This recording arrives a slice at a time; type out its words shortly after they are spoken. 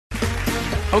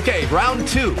Okay, round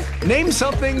two. Name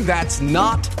something that's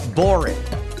not boring.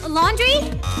 A laundry?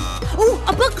 Ooh,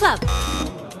 a book club.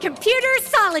 Computer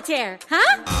solitaire,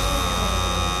 huh?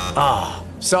 Ah,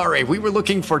 oh, sorry, we were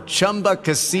looking for Chumba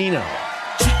Casino.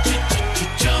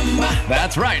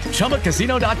 That's right,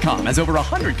 ChumbaCasino.com has over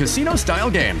 100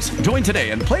 casino-style games. Join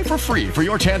today and play for free for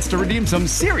your chance to redeem some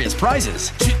serious prizes.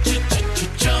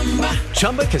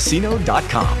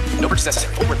 ChumbaCasino.com. No purchase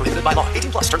necessary. Void where prohibited by law.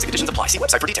 18+. Terms and conditions apply. See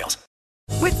website for details.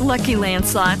 With Lucky Land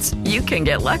Slots, you can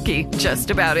get lucky just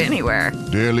about anywhere.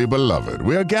 Dearly beloved,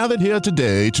 we are gathered here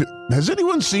today to... Has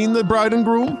anyone seen the bride and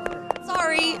groom?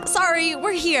 Sorry,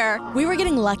 we're here. We were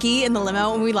getting lucky in the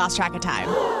limo and we lost track of time.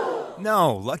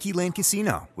 No, Lucky Land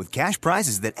Casino, with cash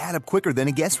prizes that add up quicker than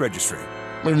a guest registry.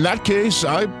 In that case,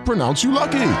 I pronounce you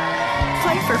lucky.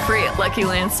 Play for free at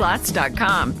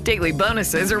LuckyLandSlots.com. Daily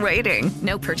bonuses are waiting.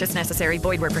 No purchase necessary.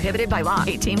 Void where prohibited by law.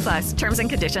 18+. Terms and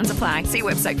conditions apply. See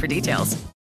website for details.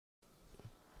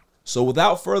 So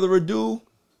without further ado,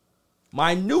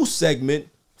 my new segment,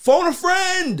 Phone a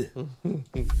Friend.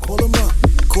 Call him up,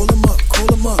 call him up, call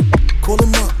him up, call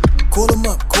him up, call him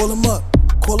up, call him up,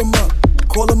 call him up,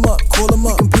 call him up, call him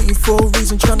up. Competing for a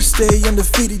reason, trying to stay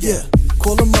undefeated, yeah.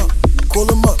 Call him up, call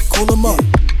him up, call him up,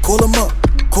 call him up,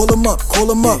 call him up, call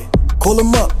him up, call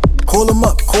him up, call him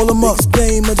up, call him up. Biggest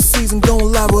game of the season,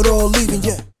 don't lie, we're all leaving,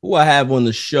 yeah. Who I have on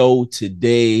the show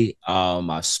today,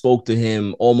 I spoke to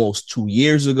him almost 2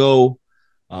 years ago.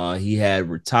 He had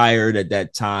retired at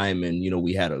that time, and,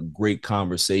 we had a great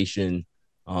conversation,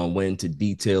 went into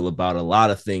detail about a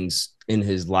lot of things in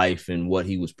his life and what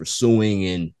he was pursuing.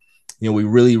 And, we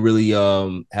really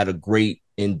had a great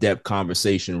in-depth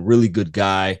conversation, really good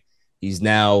guy. He's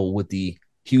now with the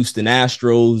Houston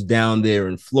Astros down there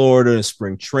in Florida in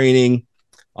spring training.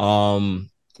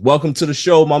 Welcome to the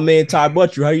show, my man, Ty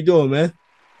Buttrey. How you doing, man?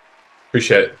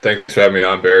 Appreciate it. Thanks for having me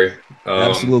on, Barry.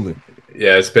 Absolutely.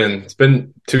 Yeah, it's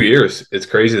been 2 years. It's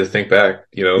crazy to think back,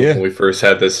 when we first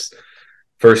had this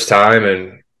first time,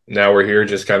 and now we're here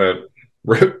just kind of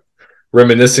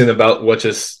reminiscing about what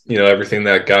everything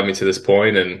that got me to this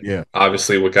point, and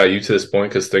obviously what got you to this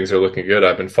point, because things are looking good.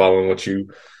 I've been following what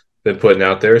you've been putting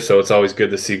out there, so it's always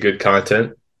good to see good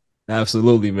content.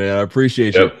 Absolutely, man. I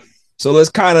appreciate you. So let's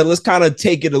kind of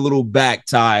take it a little back,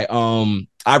 Ty.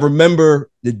 I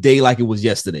remember the day like it was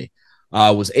yesterday.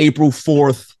 It was April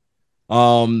 4th.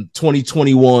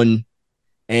 2021,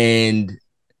 and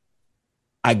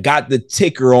I got the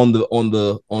ticker on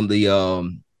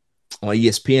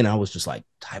ESPN. I was just like,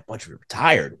 Ty Buttrey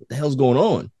retired. What the hell's going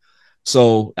on?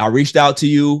 So I reached out to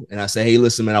you and I said, hey,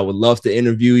 listen, man, I would love to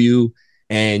interview you.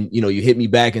 And, you hit me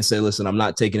back and said, listen, I'm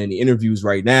not taking any interviews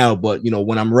right now, but,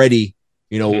 when I'm ready,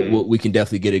 we can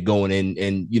definitely get it going.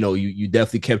 And you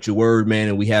definitely kept your word, man.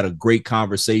 And we had a great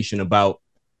conversation about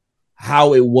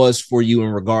how it was for you in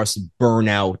regards to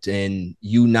burnout and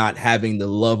you not having the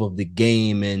love of the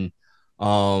game. And,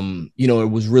 it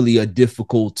was really a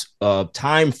difficult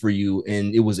time for you.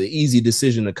 And it was an easy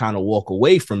decision to kind of walk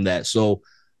away from that. So,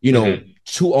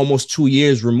 almost 2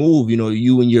 years removed,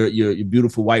 you and your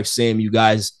beautiful wife, Sam, you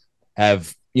guys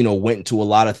have, went into a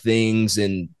lot of things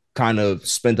and kind of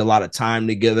spent a lot of time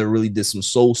together, really did some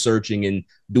soul searching and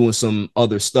doing some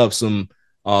other stuff, some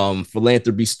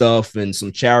philanthropy stuff and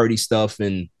some charity stuff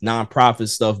and nonprofit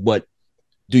stuff. But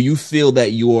do you feel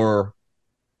that your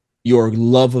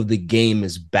love of the game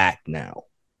is back now?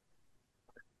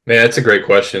 Man, that's a great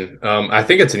question. I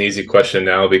think it's an easy question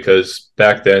now, because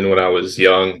back then when I was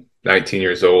young, 19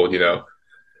 years old,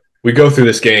 we go through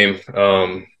this game.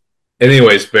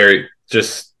 Anyways, Barry,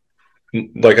 just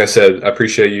like I said, I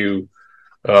appreciate you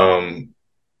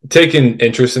taking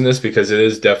interest in this, because it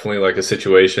is definitely like a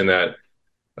situation that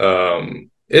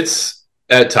it's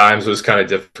at times was kind of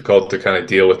difficult to kind of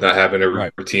deal with, not having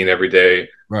a routine every day,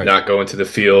 not going to the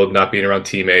field, not being around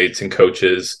teammates and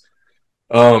coaches,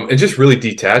 and just really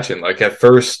detaching. Like at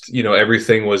first,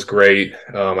 everything was great.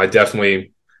 I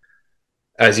definitely,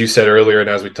 as you said earlier, and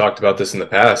as we talked about this in the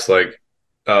past, like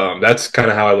that's kind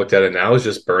of how I looked at it now, is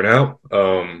just burnout.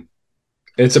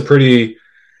 It's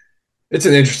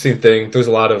an interesting thing. There's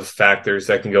a lot of factors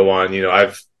that can go on.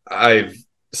 I've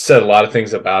said a lot of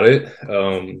things about it.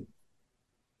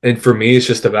 And for me, it's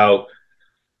just about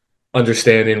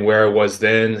understanding where I was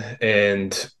then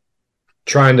and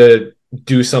trying to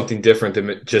do something different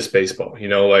than just baseball.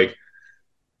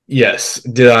 Yes,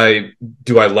 do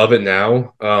I love it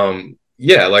now?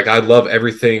 Yeah, like I love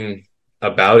everything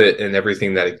about it and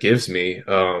everything that it gives me.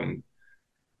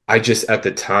 I just, at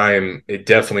the time, it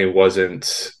definitely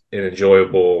wasn't an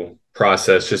enjoyable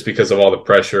process, just because of all the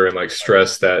pressure and like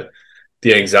stress, that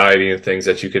the anxiety and things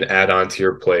that you can add on to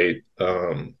your plate.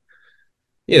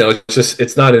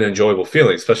 it's not an enjoyable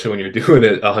feeling, especially when you're doing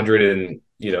it 100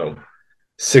 and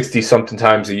 60 something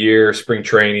times a year, spring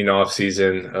training, off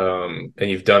season, and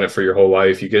you've done it for your whole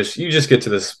life. You just get to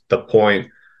the point,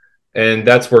 and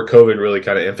that's where COVID really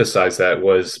kind of emphasized that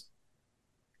was,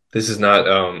 this is not,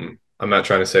 I'm not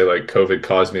trying to say like COVID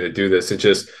caused me to do this. It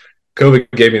just,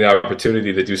 COVID gave me the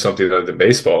opportunity to do something other than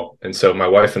baseball. And so my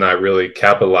wife and I really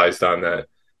capitalized on that.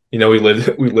 We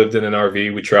lived in an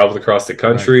RV, we traveled across the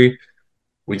country. Right.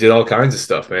 We did all kinds of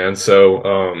stuff, man.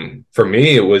 So for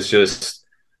me, it was just,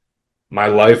 my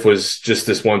life was just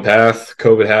this one path.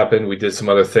 COVID happened. We did some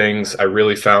other things. I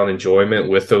really found enjoyment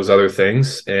with those other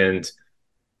things. And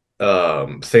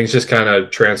things just kind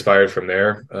of transpired from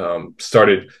there.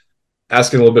 Started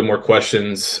asking a little bit more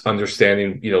questions,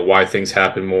 understanding, why things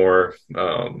happen more,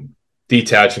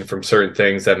 detaching from certain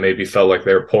things that maybe felt like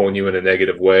they were pulling you in a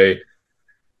negative way.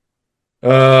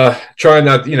 Trying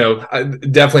not, I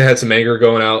definitely had some anger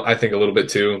going out, I think a little bit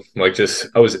too. Like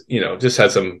I was, just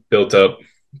had some built up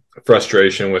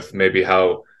frustration with maybe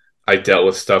how I dealt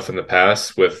with stuff in the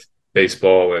past with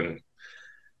baseball. And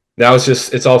now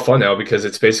it's all fun now, because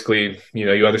it's basically,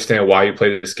 you understand why you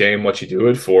play this game, what you do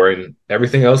it for, and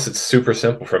everything else. It's super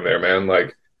simple from there, man.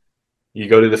 Like, you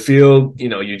go to the field, you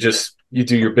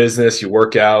do your business, you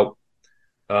work out,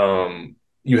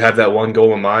 you have that one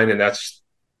goal in mind, and that's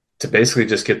to basically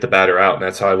just get the batter out. And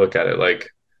that's how I look at it. Like,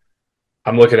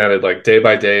 I'm looking at it like day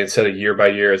by day instead of year by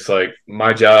year. It's like,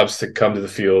 my job's to come to the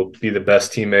field, be the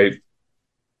best teammate,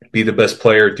 be the best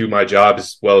player, do my job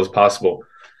as well as possible,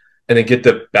 and then get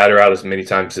the batter out as many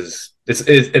times as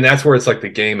and that's where it's like the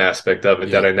game aspect of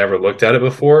it that I never looked at it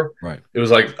before. Right. It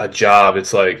was like a job.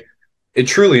 It's like, it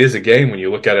truly is a game when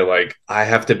you look at it like, I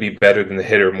have to be better than the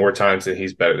hitter more times than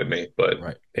he's better than me.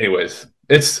 But anyways,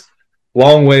 it's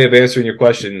long way of answering your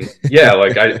question. Yeah,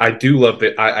 like I do love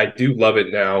it. I do love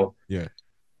it now. Yeah.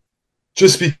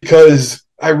 Just because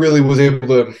I really was able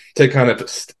to take kind of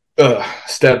a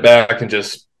step back and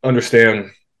just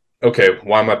understand, okay,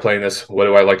 why am I playing this? What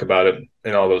do I like about it?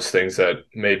 And all those things that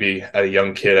maybe at a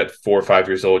young kid at 4 or 5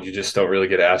 years old, you just don't really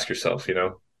get to ask yourself,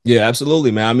 Yeah,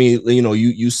 absolutely, man. I mean,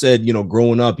 you said,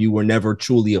 growing up, you were never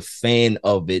truly a fan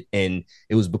of it. And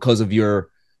it was because of your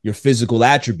physical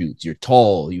attributes. You're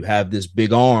tall, you have this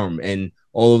big arm, and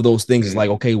all of those things. Is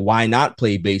like, okay, why not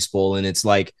play baseball? And it's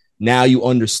like, now you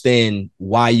understand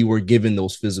why you were given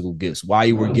those physical gifts, why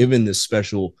you were given this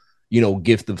special,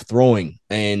 gift of throwing.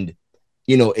 And,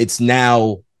 it's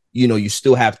now, you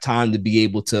still have time to be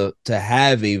able to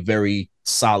have a very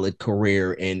solid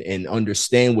career and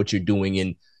understand what you're doing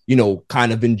and,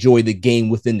 kind of enjoy the game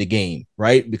within the game,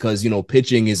 right? Because,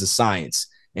 pitching is a science.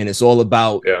 And it's all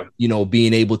about,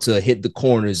 being able to hit the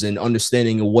corners and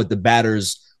understanding of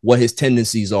what his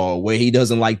tendencies are, where he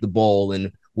doesn't like the ball,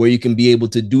 and where you can be able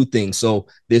to do things. So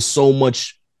there's so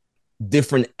much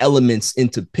different elements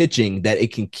into pitching that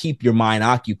it can keep your mind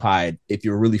occupied if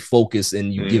you're really focused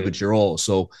and you give it your all.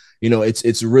 So,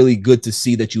 it's really good to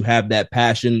see that you have that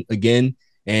passion again.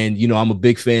 And, I'm a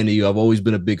big fan of you. I've always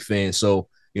been a big fan. So,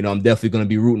 I'm definitely going to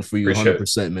be rooting for you. Appreciate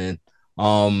 100%, man.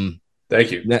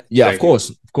 Thank you. Of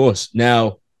course.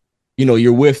 Now,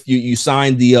 you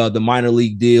signed the minor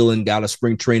league deal and got a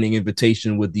spring training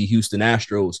invitation with the Houston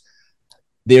Astros.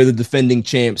 They're the defending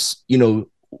champs.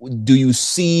 Do you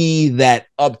see that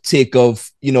uptick of,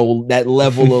 that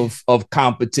level of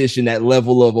competition, that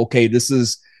level of, okay, this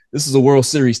is a World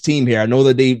Series team here. I know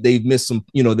that they've missed some,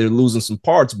 they're losing some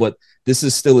parts, but this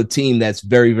is still a team that's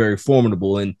very, very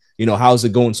formidable. And, how's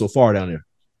it going so far down there?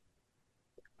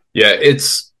 Yeah,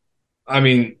 it's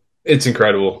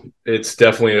incredible. It's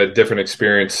definitely a different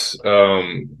experience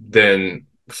than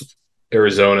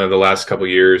Arizona the last couple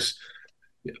of years.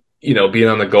 Being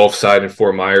on the Gulf side in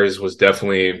Fort Myers was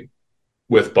definitely,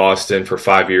 with Boston for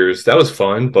 5 years. That was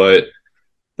fun, but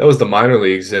that was the minor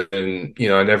leagues. And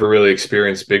I never really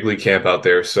experienced big league camp out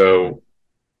there. So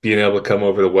being able to come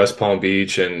over to West Palm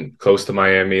Beach and close to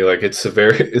Miami, like it's a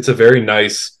very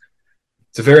nice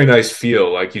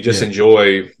feel. Like, you just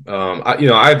enjoy,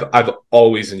 I've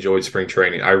always enjoyed spring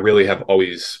training. I really have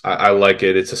always, I like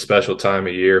it. It's a special time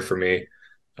of year for me.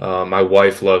 My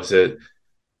wife loves it,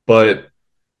 but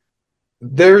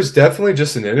there's definitely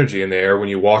just an energy in the air when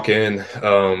you walk in.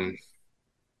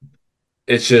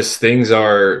 It's just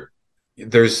I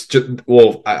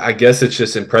guess it's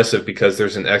just impressive because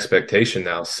there's an expectation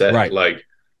now set. Right. Like,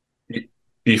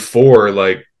 before,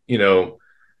 like,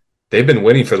 they've been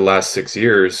winning for the last 6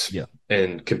 years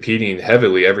and competing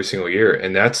heavily every single year.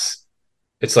 And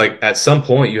it's like, at some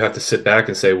point you have to sit back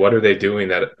and say, what are they doing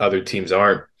that other teams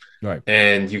aren't? Right.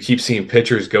 And you keep seeing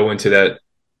pitchers go into that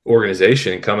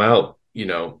organization and come out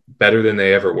better than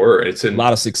they ever were. It's a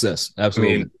lot of success.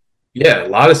 Absolutely. I mean, yeah, a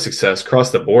lot of success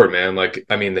across the board, man. Like,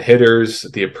 I mean, the hitters,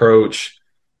 the approach,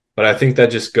 but I think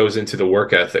that just goes into the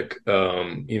work ethic.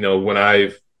 When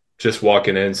I've just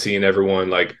walking in, seeing everyone,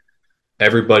 like,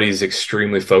 everybody's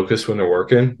extremely focused when they're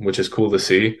working, which is cool to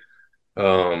see.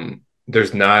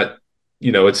 There's not,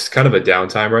 it's kind of a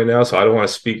downtime right now. So I don't want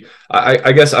to speak.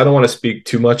 I guess I don't want to speak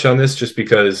too much on this just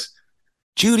because.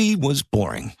 Judy was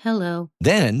boring. Hello.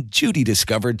 Then Judy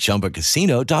discovered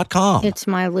ChumbaCasino.com. It's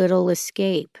my little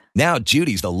escape. Now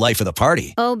Judy's the life of the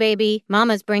party. Oh, baby,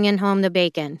 mama's bringing home the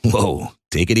bacon. Whoa,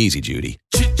 take it easy, Judy.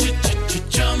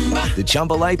 The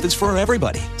Chumba life is for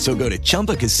everybody. So go to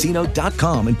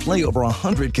ChumbaCasino.com and play over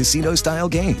 100 casino-style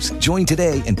games. Join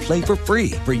today and play for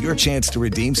free for your chance to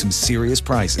redeem some serious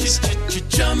prizes.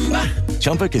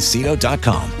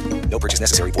 ChumbaCasino.com. No purchase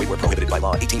necessary. Void where prohibited by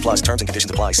law. 18 plus terms and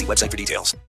conditions apply. See website for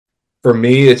details. For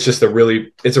me, it's just a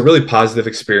really positive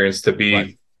experience to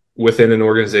be within an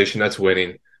organization that's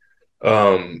winning,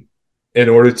 in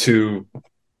order to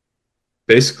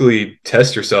basically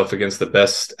test yourself against the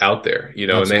best out there,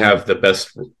 and they have the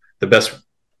best,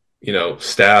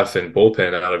 staff and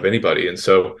bullpen out of anybody. And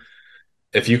so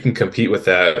if you can compete with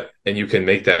that and you can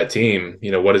make that team,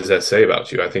 what does that say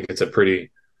about you? I think it's a pretty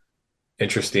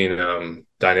interesting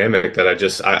dynamic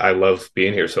that I love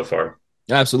being here so far.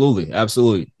 Absolutely.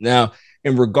 Absolutely. Now,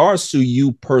 in regards to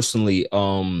you personally,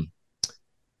 how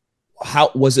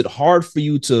was it hard for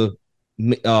you to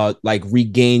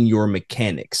regain your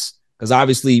mechanics? Because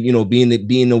obviously,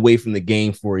 being away from the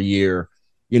game for a year,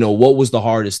 what was the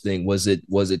hardest thing? Was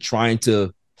it trying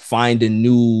to find a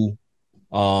new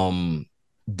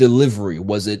delivery?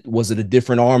 Was it a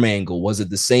different arm angle? Was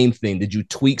it the same thing? Did you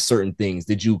tweak certain things?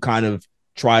 Did you kind of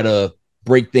try to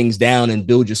break things down and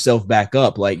build yourself back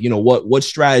up? Like, what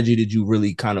strategy did you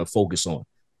really kind of focus on?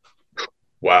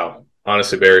 Wow.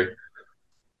 Honestly, Barry,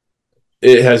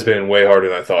 it has been way harder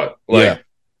than I thought.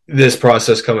 This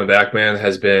process coming back, man,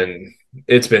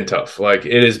 it's been tough. Like,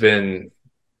 it has been,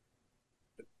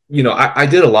 I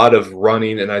did a lot of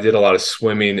running and I did a lot of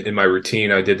swimming in my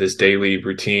routine. I did this daily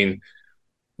routine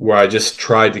where I just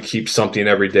tried to keep something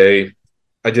every day.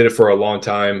 I did it for a long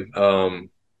time.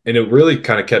 And it really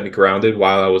kind of kept me grounded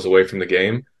while I was away from the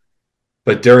game.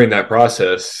 But during that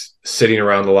process, sitting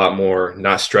around a lot more,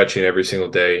 not stretching every single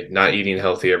day, not eating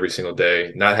healthy every single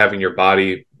day, not having your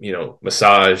body,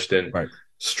 massaged and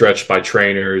stretched by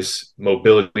trainers,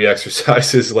 mobility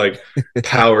exercises, like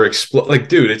power explode. Like,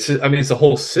 dude, it's a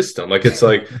whole system. Like, it's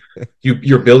like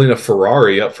you're building a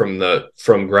Ferrari up from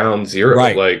ground zero.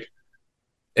 Right. Like,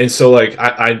 and so like,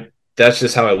 I that's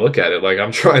just how I look at it. Like,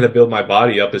 I'm trying to build my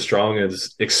body up as strong and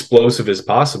as explosive as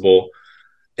possible.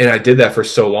 And I did that for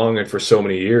so long and for so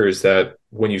many years that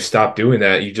when you stop doing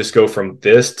that, you just go from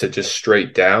this to just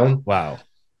straight down. Wow.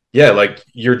 Yeah, like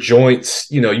your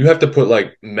joints, you have to put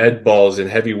like med balls and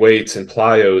heavy weights and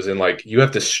plyos, and like you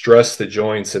have to stress the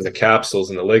joints and the capsules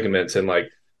and the ligaments and like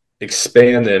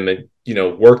expand them and,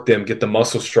 work them, get the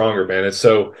muscle stronger, man. And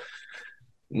so,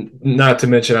 not to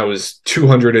mention, I was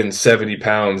 270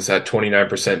 pounds at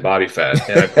 29% body fat,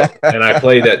 and I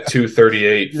played at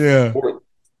 238,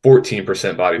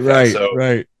 14% body fat. Right, so,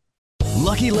 right.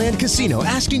 Lucky Land Casino,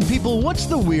 asking people, what's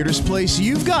the weirdest place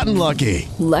you've gotten lucky?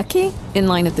 Lucky? In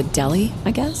line at the deli,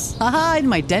 I guess? Aha, in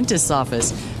my dentist's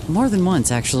office. More than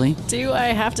once, actually. Do I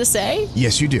have to say?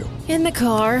 Yes, you do. In the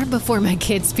car before my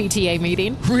kids' PTA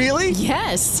meeting. Really?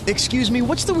 Yes. Excuse me,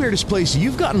 what's the weirdest place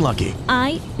you've gotten lucky?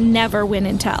 I never win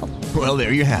and tell. Well,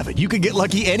 there you have it. You can get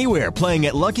lucky anywhere, playing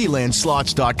at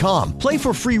LuckyLandSlots.com. Play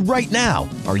for free right now.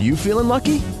 Are you feeling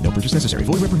lucky? No purchase necessary.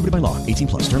 Void where prohibited by law. 18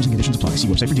 plus. Terms and conditions apply. See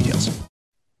website for details.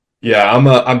 Yeah,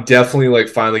 I'm definitely like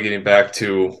finally getting back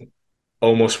to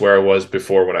almost where I was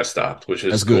before when I stopped, which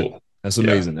is cool. Good. That's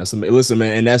amazing. Yeah. Listen,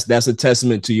 man, and that's a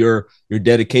testament to your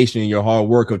dedication and your hard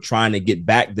work of trying to get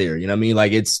back there. You know what I mean?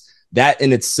 Like, it's that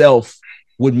in itself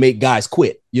would make guys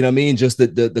quit. You know what I mean? Just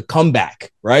the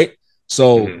comeback, right?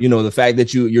 So, the fact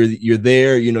that you're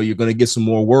there, you're going to get some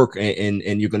more work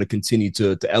and you're going to continue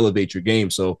to elevate your game.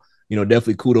 So,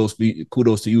 definitely kudos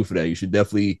to you for that. You should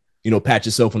definitely, pat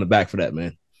yourself on the back for that,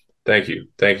 man. Thank you.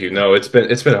 No, it's been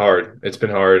hard. It's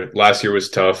been hard. Last year was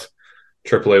tough.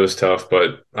 AAA was tough,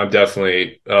 but I'm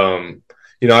definitely, I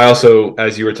also,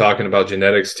 as you were talking about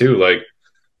genetics too, like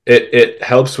it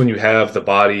helps when you have the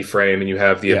body frame and you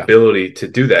have the ability to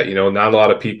do that. Not a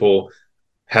lot of people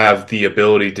have the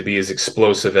ability to be as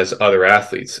explosive as other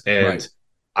athletes. And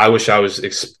I wish I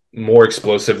was more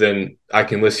explosive than I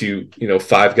can list you,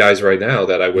 5 guys right now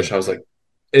that I wish I was like.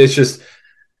 It's just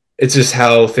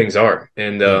how things are.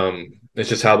 And It's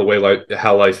just how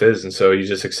how life is. And so you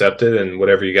just accept it, and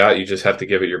whatever you got, you just have to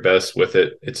give it your best with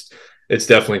it. It's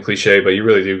definitely cliche, but you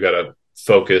really do got to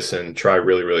focus and try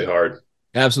really, really hard.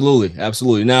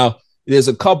 Absolutely. Now, there's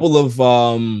a couple of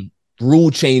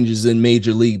rule changes in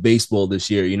Major League Baseball this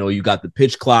year. You know, you got the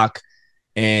pitch clock,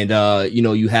 and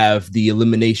you have the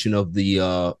elimination of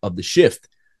the shift.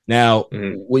 Now,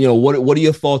 what are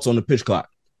your thoughts on the pitch clock?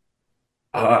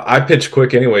 I pitch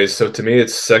quick anyways, so to me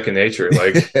it's second nature.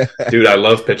 Like, dude, I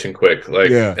love pitching quick. Like,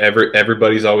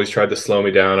 everybody's always tried to slow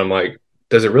me down. I'm like,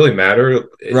 does it really matter?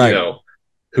 Right. You know,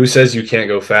 who says you can't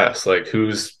go fast? Like,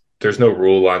 there's no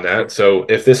rule on that. So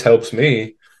if this helps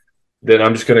me, then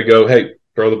I'm just gonna go, hey,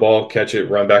 throw the ball, catch it,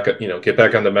 run back, get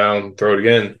back on the mound, throw it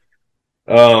again.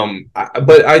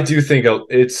 But I do think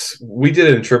we did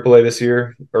it in AAA this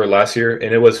year or last year,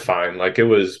 and it was fine. Like, it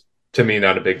was, to me,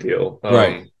 not a big deal.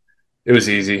 Right. It was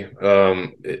easy.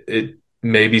 It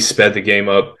maybe sped the game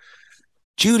up.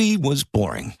 Judy was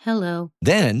boring. Hello.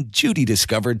 Then Judy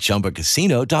discovered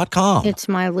ChumbaCasino.com. It's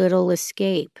my little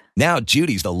escape. Now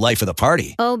Judy's the life of the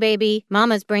party. Oh, baby,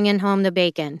 mama's bringing home the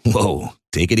bacon. Whoa,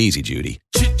 take it easy, Judy.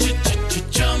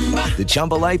 The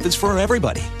Chumba life is for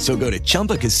everybody. So go to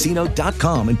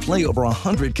ChumbaCasino.com and play over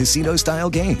 100 casino-style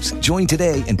games. Join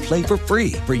today and play for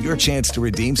free for your chance to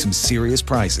redeem some serious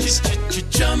prizes.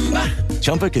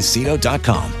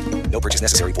 ChumbaCasino.com. No purchase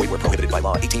necessary. Void where prohibited by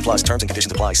law. 18+ terms and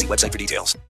conditions apply. See website for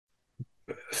details.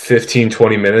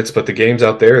 15-20 minutes, but the games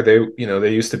out there, they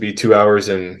used to be 2 hours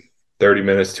and 30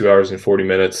 minutes, 2 hours and 40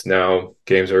 minutes. Now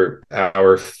games are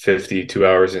hour 50, 2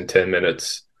 hours and 10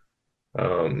 minutes.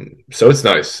 So it's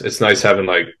nice. It's nice having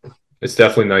it's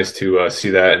definitely nice to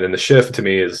see that. And then the shift to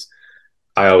me is,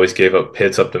 I always gave up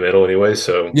hits up the middle anyway.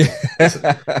 So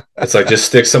it's like, just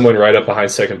stick someone right up behind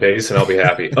second base and I'll be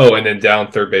happy. Oh, and then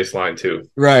down third base line too.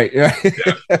 Right. Yeah.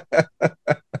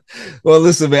 Well,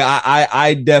 listen, man,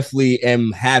 I definitely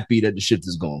am happy that the shift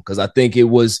is gone, because I think it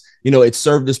was, it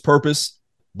served its purpose,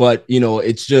 but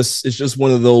it's just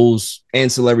one of those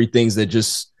ancillary things that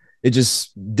it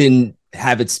just didn't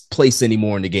have its place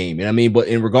anymore in the game. And I mean, but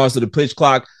in regards to the pitch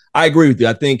clock, I agree with you.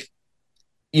 I think,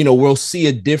 we'll see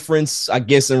a difference, I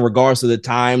guess, in regards to the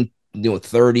time,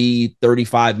 30,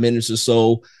 35 minutes or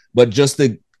so, but just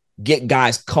to get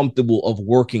guys comfortable of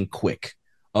working quick,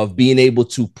 of being able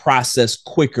to process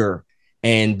quicker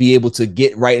and be able to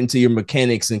get right into your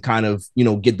mechanics and kind of,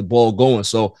 get the ball going.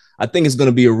 So I think it's going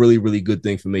to be a really, really good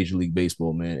thing for Major League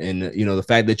Baseball, man. And, the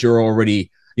fact that you're already,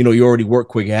 you already work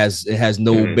quick, it has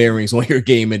no bearings on your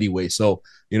game anyway. So,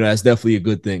 that's definitely a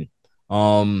good thing.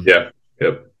 Yep.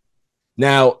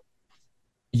 Now,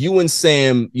 you and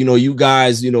Sam, you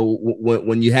guys,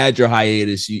 when you had your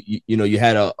hiatus, you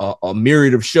had a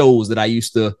myriad of shows that I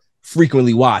used to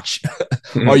frequently watch.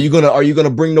 Are you gonna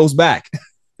bring those back?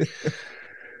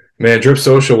 Man, Drip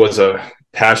Social was a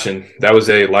passion. That was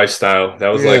a lifestyle. That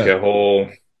was like a whole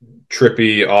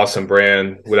trippy, awesome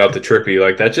brand without the trippy.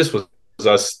 Like, that just was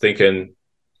us thinking,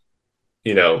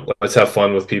 let's have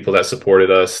fun with people that supported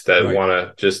us, that want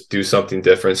to just do something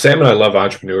different. Sam and I love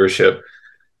entrepreneurship.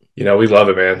 We love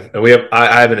it, man. And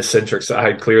I have an eccentric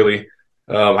side, clearly.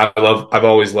 I've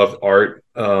always loved art.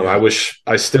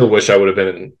 I still wish I would have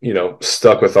been,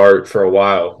 stuck with art for a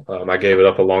while. I gave it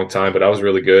up a long time, but I was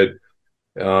really good.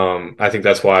 I think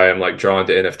that's why I'm drawn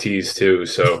to NFTs too.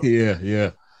 So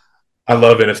yeah. I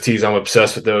love NFTs. I'm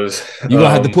obsessed with those. You're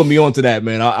gonna have to put me onto that,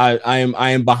 man. I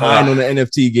am behind on the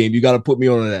NFT game. You got to put me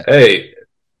on that. Hey,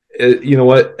 you know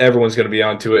what? Everyone's going to be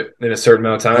onto it in a certain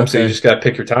amount of time. Okay. So you just got to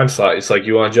pick your time slot. It's like,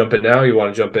 you want to jump in now, you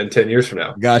want to jump in 10 years from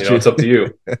now. Got you. It's up to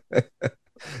you.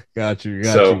 Got you.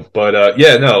 But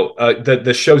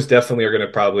the shows definitely are going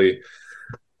to probably.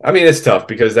 I mean, it's tough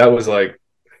because that was like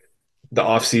the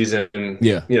off season.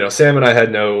 Yeah. Sam and I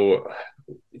had no.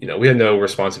 We had no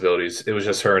responsibilities. It was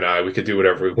just her and I. We could do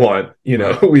whatever we want.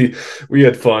 We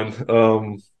had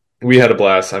fun. We had a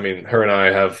blast. I mean, her and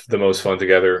I have the most fun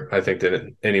together, I think,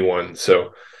 than anyone.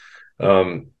 So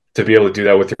to be able to do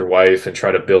that with your wife and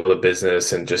try to build a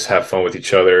business and just have fun with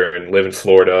each other and live in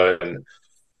Florida and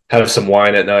have some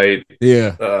wine at night.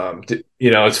 Yeah.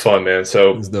 It's fun, man.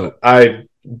 So I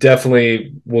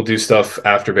definitely will do stuff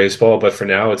after baseball, but for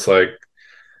now it's like,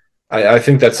 I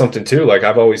think that's something too. Like,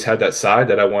 I've always had that side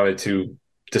that I wanted to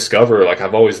discover. Like,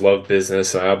 I've always loved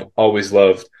business and I've always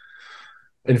loved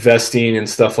investing and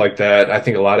stuff like that. I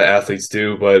think a lot of athletes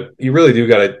do, but you really do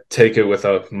got to take it with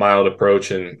a mild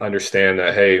approach and understand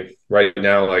that, hey, right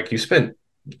now, like,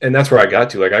 and that's where I got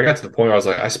to. Like, I got to the point where I was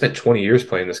like, I spent 20 years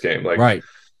playing this game. Like, right.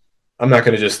 I'm not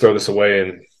going to just throw this away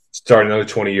and start another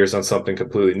 20 years on something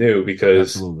completely new,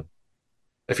 because Absolutely.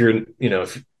 if you're,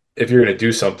 if you're going to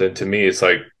do something, to me, it's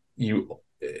like, you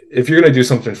if you're going to do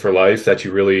something for life that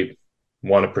you really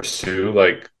want to pursue,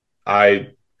 like I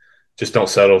just don't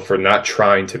settle for not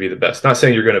trying to be the best. Not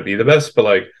saying you're going to be the best, but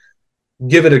like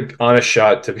give it an honest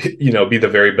shot to be, be the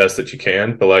very best that you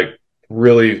can, but like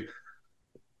really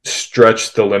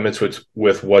stretch the limits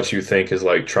with what you think is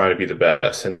like trying to be the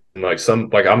best. And like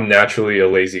I'm naturally a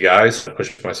lazy guy, so I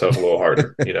push myself a little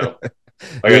harder,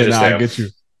 Like I get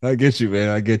you, man.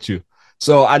 I get you.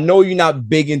 So I know you're not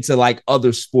big into like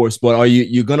other sports, but are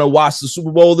you gonna watch the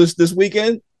Super Bowl this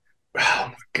weekend? Oh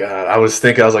my God. I was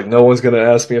like, no one's gonna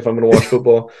ask me if I'm gonna watch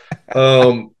football.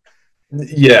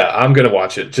 Yeah, I'm gonna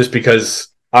watch it just because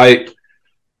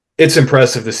it's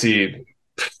impressive to see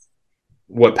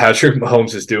what Patrick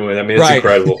Mahomes is doing. I mean, it's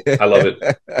incredible. I love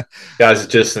it. Guy's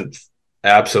just an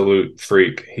absolute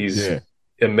freak. He's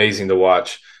amazing to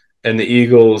watch. And the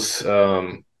Eagles,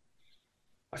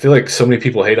 I feel like so many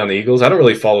people hate on the Eagles. I don't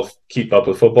really keep up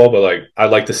with football, but like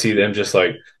I'd like to see them just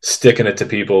like sticking it to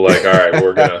people. Like, all right,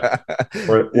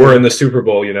 we're in the Super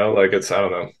Bowl. Like I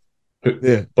don't know.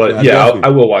 Yeah, but I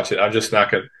will watch it.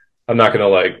 I'm not gonna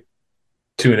like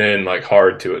tune in like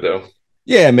hard to it though.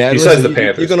 Yeah, man. Besides the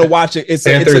Panthers, you're gonna watch it. It's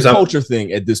a culture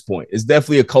thing at this point. It's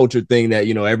definitely a culture thing that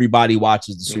everybody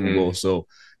watches the Super Bowl. So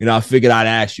I figured I'd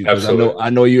ask you because I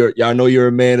know you're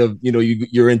a man of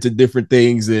you're into different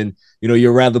things and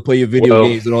you'd rather play your video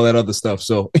games and all that other stuff.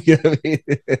 So you know what I mean?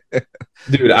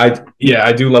 Dude,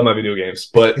 I do love my video games,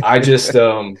 but I just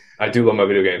I do love my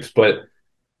video games, but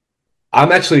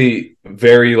I'm actually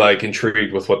very like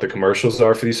intrigued with what the commercials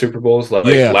are for these Super Bowls. Like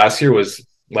last year was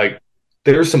like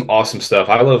there's some awesome stuff.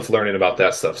 I love learning about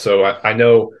that stuff. So I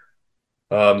know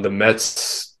the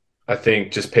Mets, I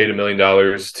think, just paid $1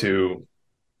 million to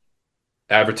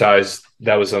advertise.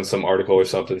 That was on some article or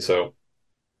something. So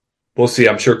we'll see.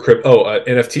 I'm sure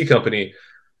NFT company,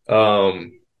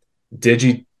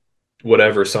 Digi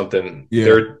whatever something. Yeah.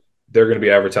 They're going to be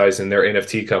advertising their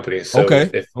NFT company. So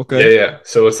okay. Yeah.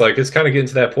 So it's like it's kind of getting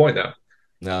to that point now.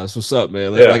 Nah, that's what's up,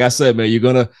 man. Like I said, man, you're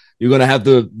gonna have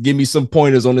to give me some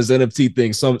pointers on this NFT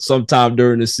thing sometime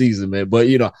during the season, man. But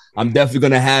I'm definitely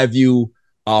gonna have you.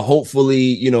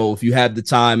 Hopefully, if you have the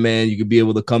time, man, you could be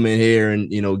able to come in here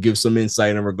and give some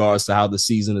insight in regards to how the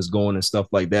season is going and stuff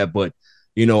like that. But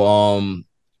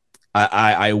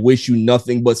I wish you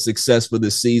nothing but success for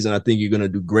this season. I think you're gonna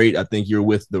do great. I think you're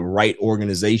with the right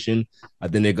organization. I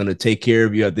think they're gonna take care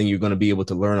of you. I think you're gonna be able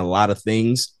to learn a lot of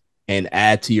things and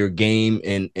add to your game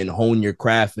and hone your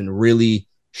craft and really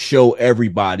show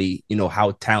everybody,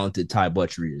 how talented Ty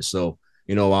Buttrey is. So,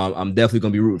 I'm definitely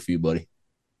going to be rooting for you, buddy.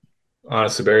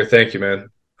 Honestly, Barry, thank you, man.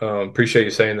 Appreciate you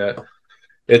saying that.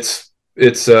 It's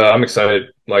I'm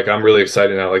excited. Like, I'm really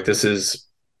excited now. Like, this is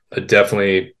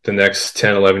definitely the next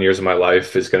 10, 11 years of my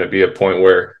life is going to be a point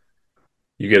where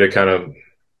you get to kind of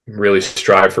really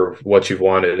strive for what you've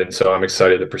wanted. And so I'm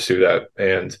excited to pursue that.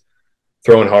 And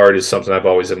throwing hard is something I've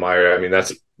always admired. I mean,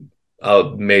 that's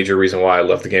a major reason why I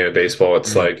love the game of baseball.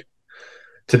 It's like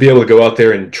to be able to go out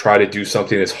there and try to do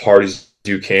something as hard as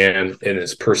you can and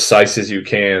as precise as you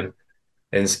can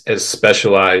and as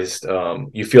specialized.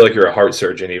 You feel like you're a heart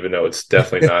surgeon, even though it's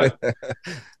definitely not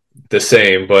the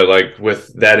same. But like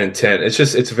with that intent,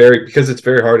 it's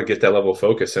very hard to get that level of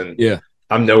focus. And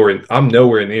I'm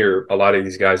nowhere near a lot of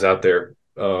these guys out there.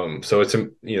 So it's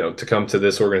to come to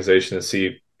this organization and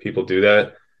see people do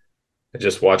that and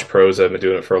just watch pros that have been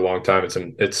doing it for a long time.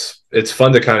 It's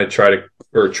fun to kind of try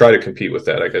to compete with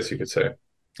that, I guess you could say.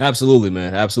 Absolutely,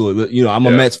 man. Absolutely. I'm a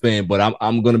Mets fan, but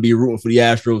I'm going to be rooting for the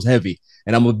Astros heavy,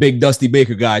 and I'm a big Dusty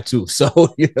Baker guy too.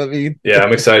 So, you know what I mean? Yeah,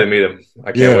 I'm excited to meet him.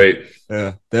 I can't wait.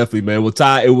 Yeah, definitely, man. Well,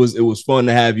 Ty, it was fun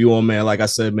to have you on, man. Like I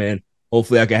said, man,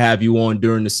 hopefully I can have you on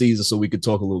during the season so we could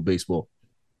talk a little baseball.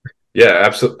 Yeah,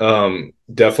 absolutely.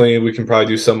 Definitely, we can probably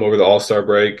do some over the All-Star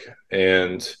break,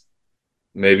 and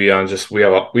maybe on we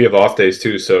have off days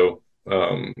too. So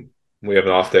we have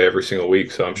an off day every single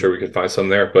week. So I'm sure we could find some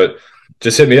there. But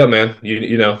just hit me up, man.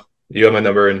 You have my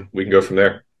number, and we can go from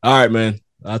there. All right, man.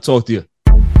 I'll talk to you.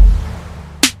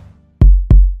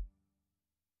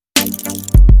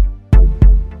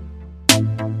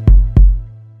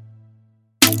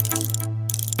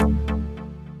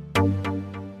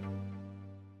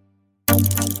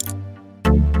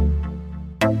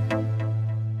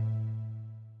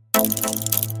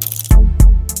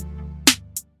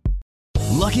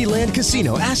 Lucky Land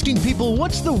Casino, asking people,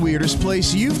 what's the weirdest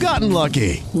place you've gotten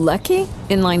lucky? Lucky?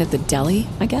 In line at the deli,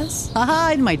 I guess?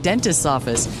 Aha, in my dentist's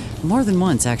office. More than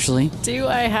once, actually. Do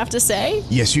I have to say?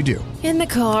 Yes, you do. In the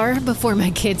car before my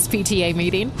kids' PTA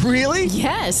meeting. Really?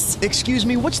 Yes. Excuse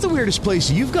me, what's the weirdest place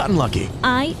you've gotten lucky?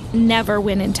 I never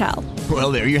win and tell.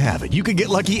 Well, there you have it. You can get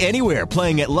lucky anywhere,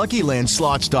 playing at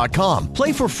LuckyLandSlots.com.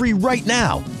 Play for free right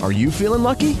now. Are you feeling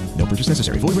lucky? No purchase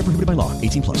necessary. Void where prohibited by law.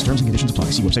 18+. Terms and conditions apply.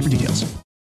 See website for details.